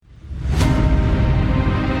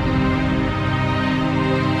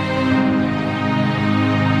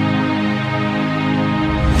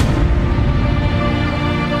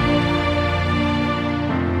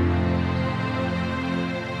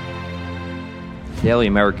Daily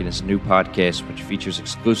American is a new podcast which features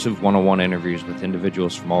exclusive one-on-one interviews with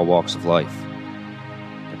individuals from all walks of life.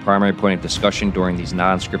 The primary point of discussion during these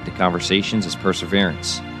non-scripted conversations is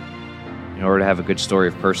perseverance. In order to have a good story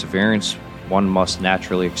of perseverance, one must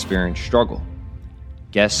naturally experience struggle.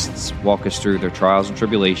 Guests walk us through their trials and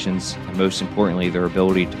tribulations, and most importantly, their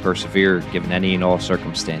ability to persevere given any and all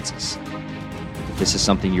circumstances. If this is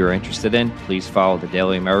something you're interested in, please follow the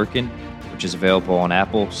Daily American, which is available on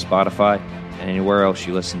Apple, Spotify, and anywhere else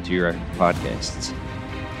you listen to your podcasts.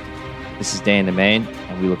 This is Dan the Man,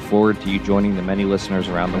 and we look forward to you joining the many listeners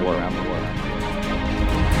around the world.